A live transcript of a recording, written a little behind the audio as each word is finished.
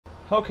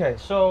Okay,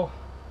 so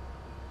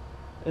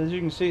as you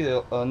can see,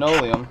 the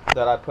linoleum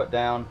that I put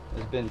down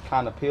has been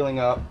kind of peeling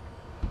up,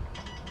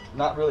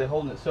 not really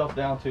holding itself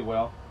down too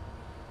well.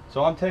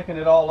 So I'm taking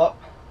it all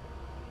up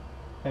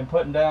and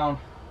putting down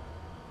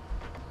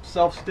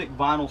self-stick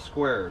vinyl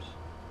squares.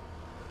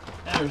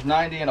 And there's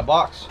 90 in a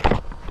box.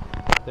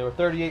 They were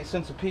 38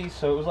 cents a piece,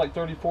 so it was like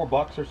 34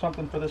 bucks or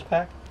something for this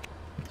pack.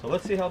 So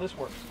let's see how this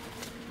works.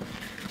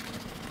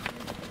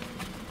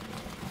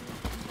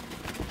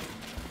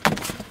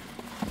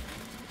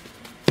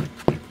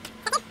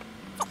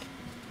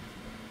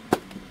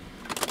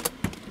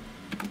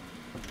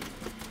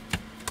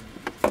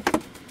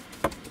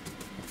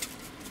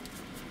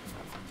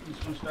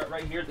 Just going to start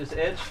right here at this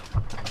edge.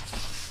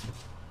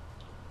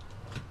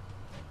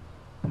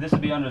 This will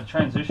be under the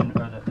transition,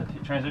 or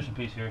the transition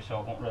piece here,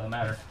 so it won't really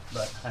matter.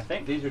 But I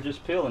think these are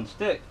just peel and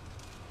stick.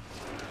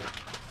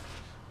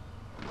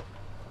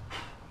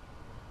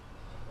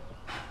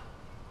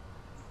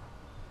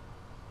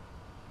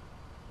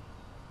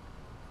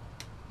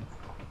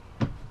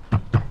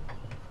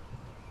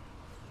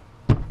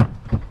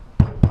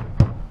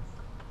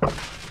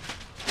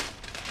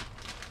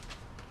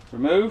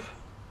 Remove.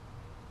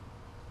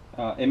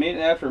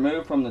 Immediately after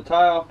remove from the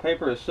tile,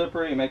 paper is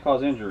slippery and may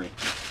cause injury.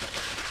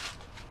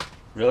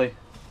 Really?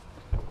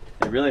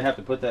 They really have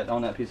to put that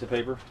on that piece of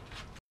paper?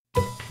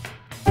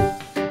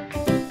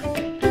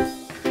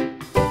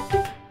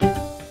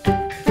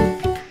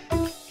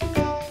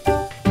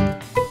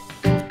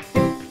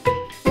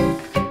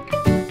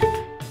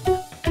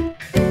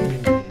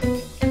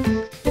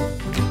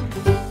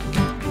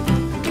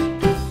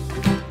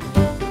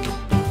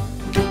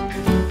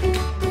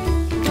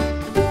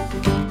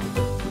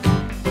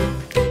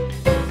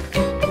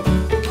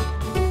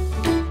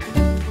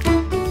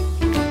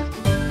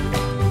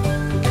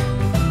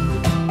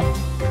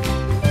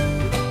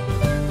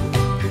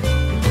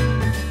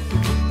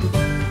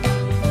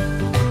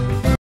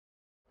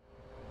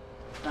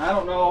 I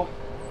don't know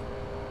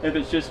if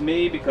it's just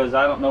me because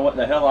I don't know what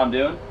the hell I'm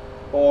doing,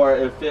 or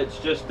if it's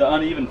just the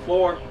uneven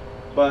floor,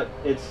 but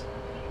it's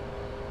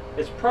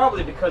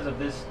probably because of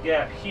this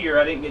gap here.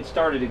 I didn't get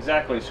started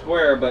exactly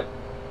square, but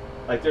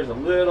like there's a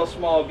little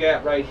small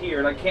gap right here,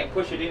 and I can't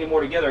push it any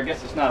more together. I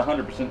guess it's not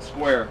 100%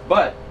 square,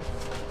 but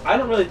I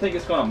don't really think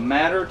it's going to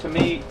matter to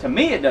me. To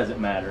me, it doesn't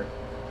matter.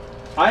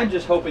 I'm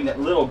just hoping that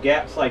little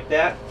gaps like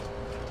that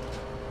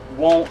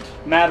won't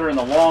matter in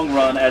the long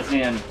run, as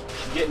in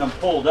getting them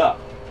pulled up.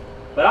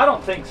 But I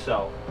don't think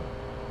so.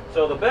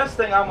 So the best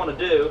thing I'm going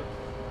to do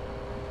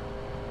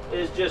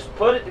is just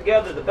put it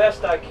together the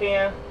best I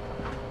can.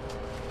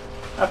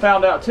 I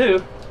found out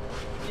too,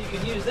 you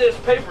can use this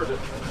paper to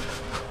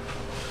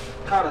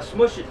kind of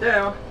smush it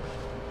down.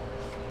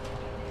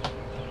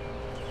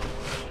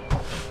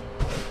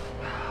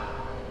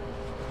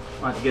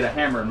 Might have to get a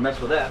hammer and mess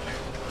with that.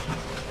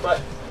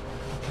 But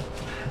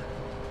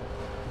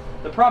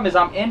the problem is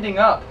I'm ending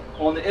up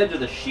on the edge of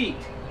the sheet,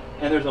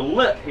 and there's a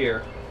lip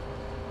here.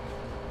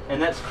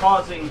 And that's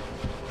causing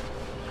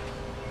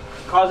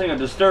a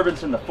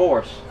disturbance in the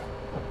force.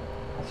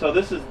 So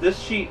this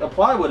sheet of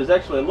plywood is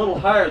actually a little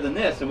higher than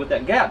this, and with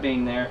that gap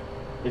being there,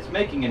 it's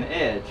making an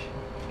edge.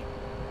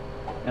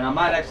 And I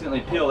might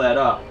accidentally peel that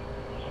up.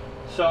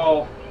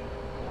 So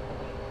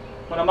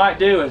what I might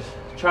do is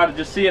try to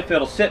just see if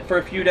it'll sit for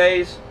a few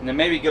days, and then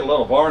maybe get a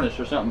little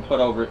varnish or something put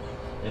over it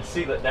and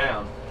seal it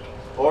down.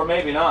 Or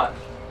maybe not.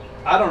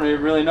 I don't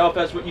even really know if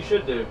that's what you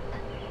should do.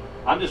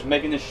 I'm just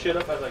making this shit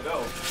up as I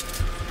go.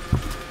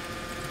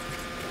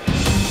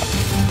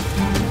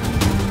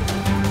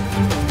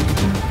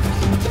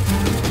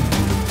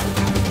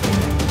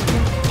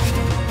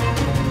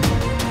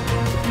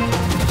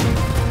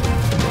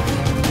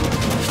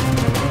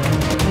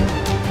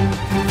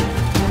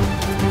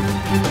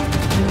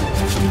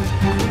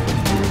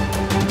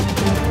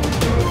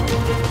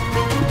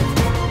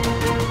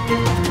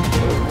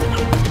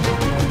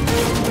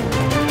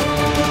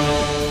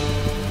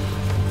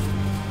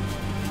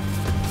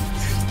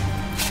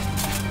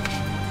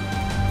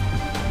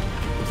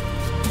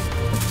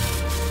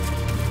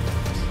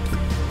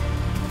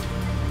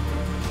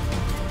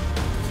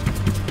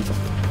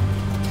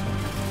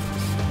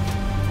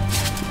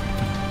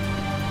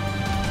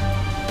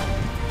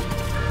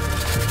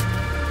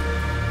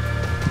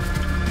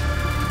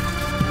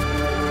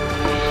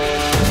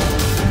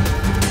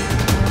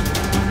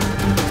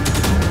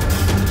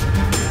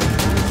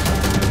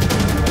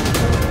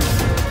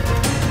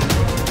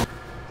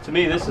 To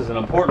me, this is an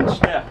important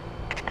step.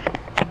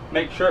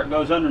 Make sure it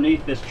goes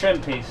underneath this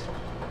trim piece.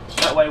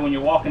 That way when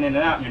you're walking in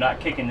and out, you're not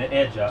kicking the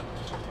edge up.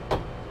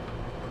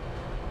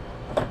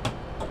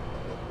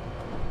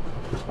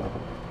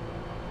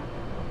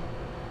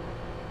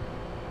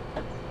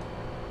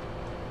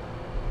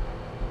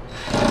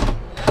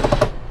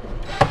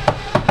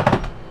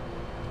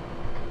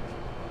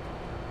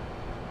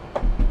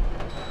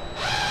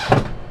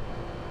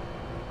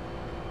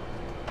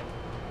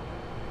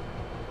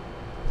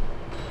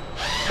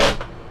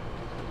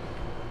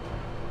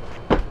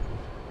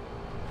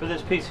 For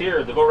this piece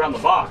here to go around the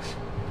box,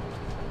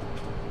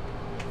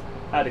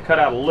 I had to cut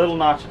out a little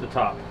notch at the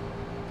top.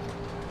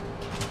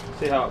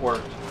 See how it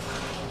worked.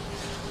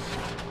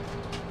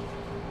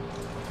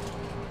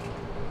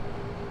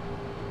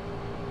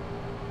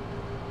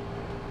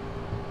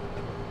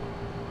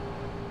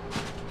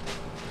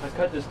 I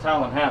cut this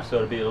tile in half so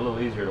it'll be a little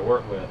easier to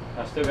work with.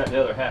 I still got the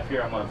other half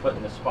here I'm going to put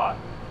in this spot.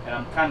 And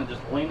I'm kind of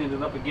just leaning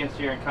it up against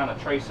here and kind of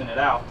tracing it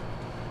out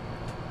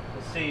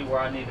to see where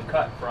I need to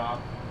cut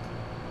from.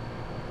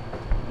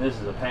 And this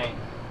is a pain.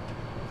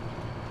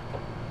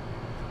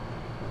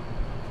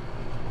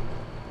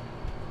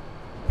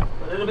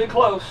 But it'll be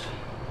close.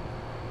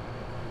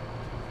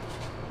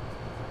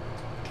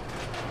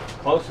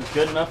 Close is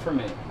good enough for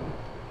me.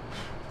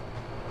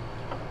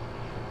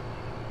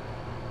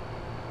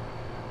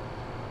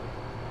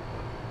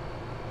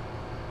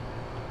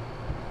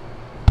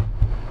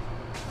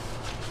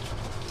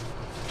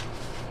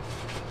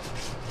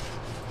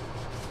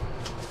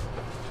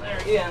 There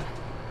again,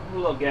 a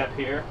little gap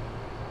here,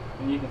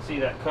 and you can see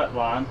that cut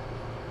line,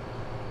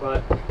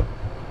 but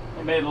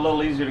it made it a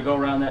little easier to go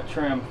around that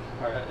trim,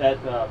 or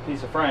that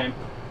piece of frame.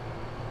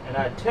 And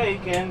I'd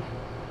taken,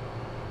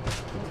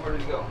 where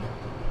did it go?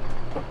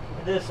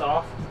 This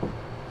off,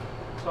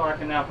 so I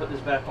can now put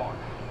this back on.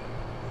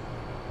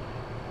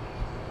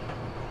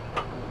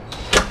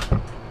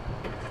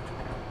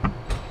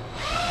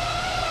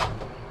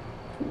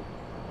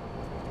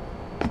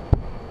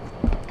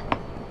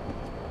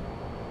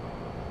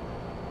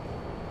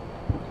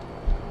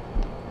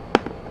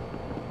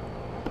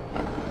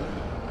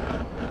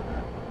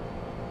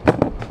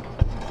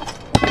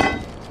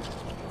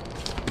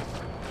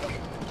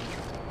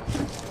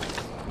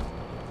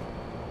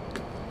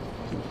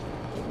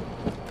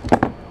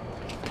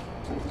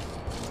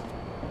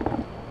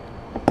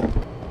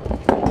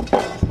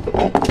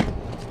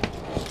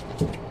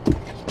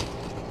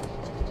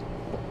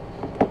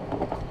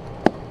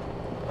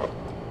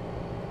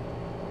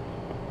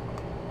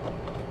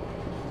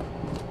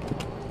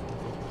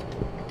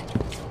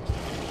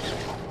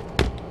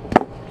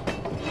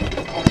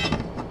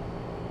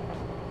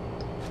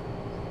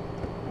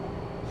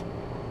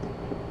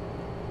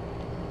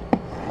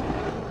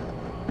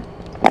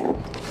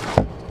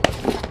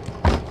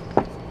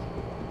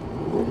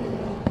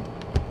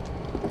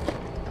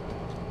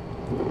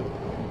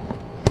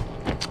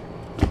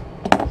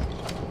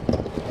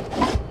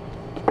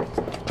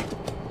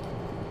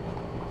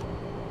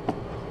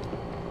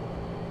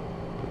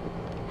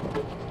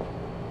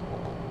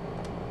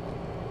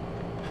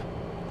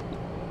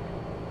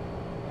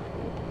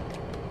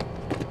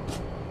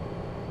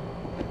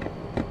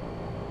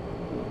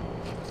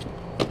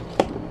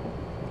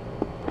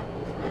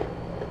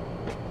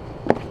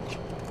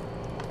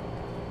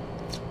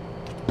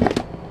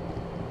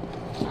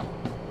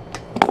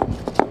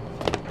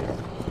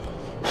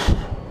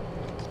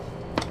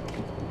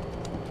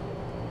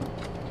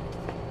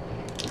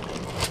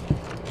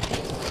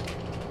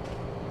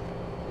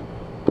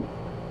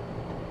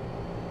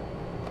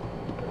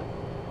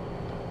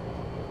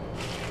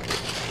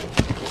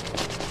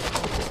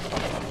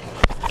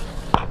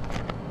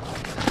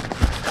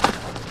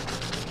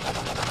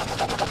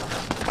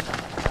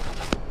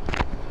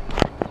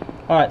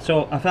 Alright,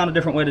 so I found a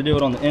different way to do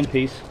it on the end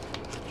piece.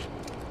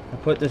 I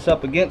put this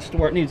up against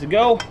where it needs to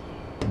go.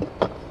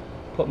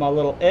 Put my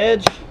little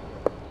edge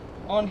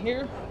on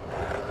here.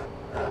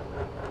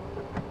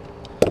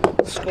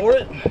 Score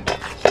it.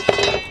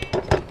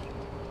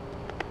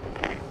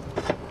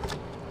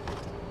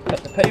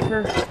 Cut the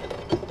paper.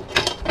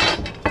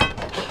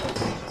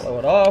 Blow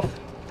it off.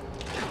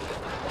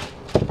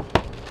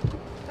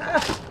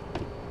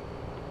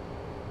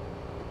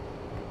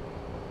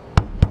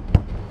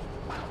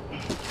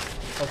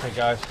 Okay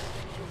guys,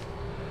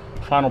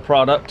 final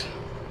product.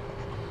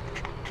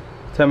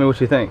 Tell me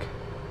what you think.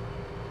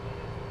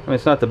 I mean,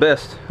 it's not the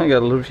best. I got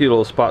a few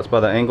little spots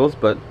by the angles,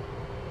 but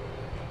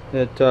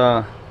it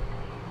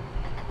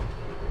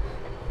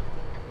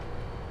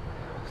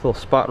little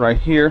spot right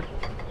here.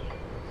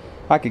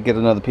 I could get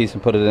another piece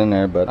and put it in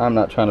there, but I'm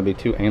not trying to be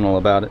too anal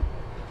about it.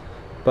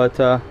 But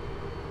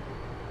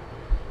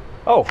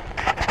oh,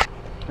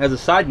 as a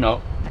side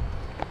note,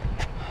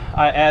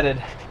 I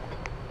added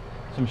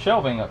some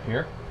shelving up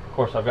here. Of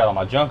course, I've got all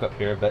my junk up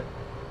here, but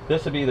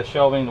this would be the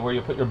shelving where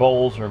you put your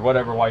bowls or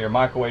whatever while you're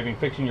microwaving,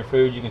 fixing your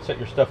food. You can set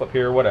your stuff up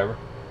here or whatever.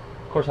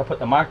 Of course, I put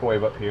the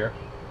microwave up here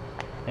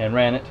and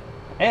ran it,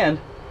 and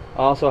I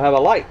also have a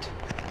light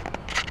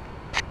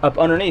up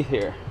underneath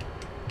here.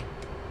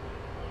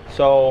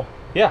 So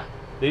yeah,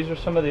 these are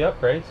some of the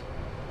upgrades.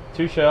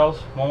 2 shelves,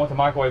 one with the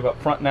microwave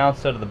up front now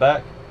instead of the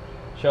back.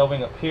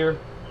 Shelving up here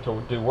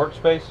to do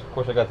workspace. Of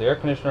course, I got the air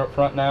conditioner up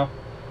front now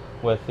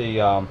with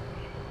the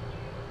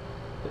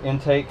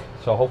intake,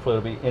 so hopefully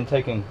it'll be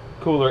intaking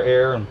cooler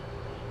air and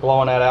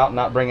blowing that out and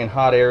not bringing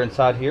hot air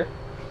inside here.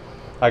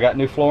 I got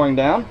new flooring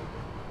down.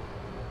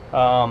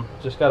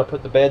 Just got to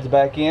put the beds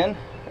back in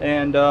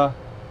and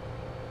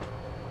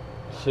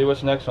see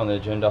what's next on the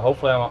agenda.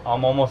 Hopefully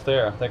I'm almost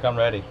there. I think I'm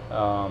ready.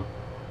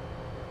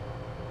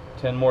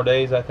 10 more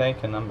days I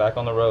think and I'm back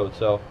on the road.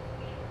 So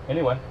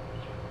anyway,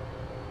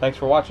 thanks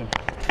for watching.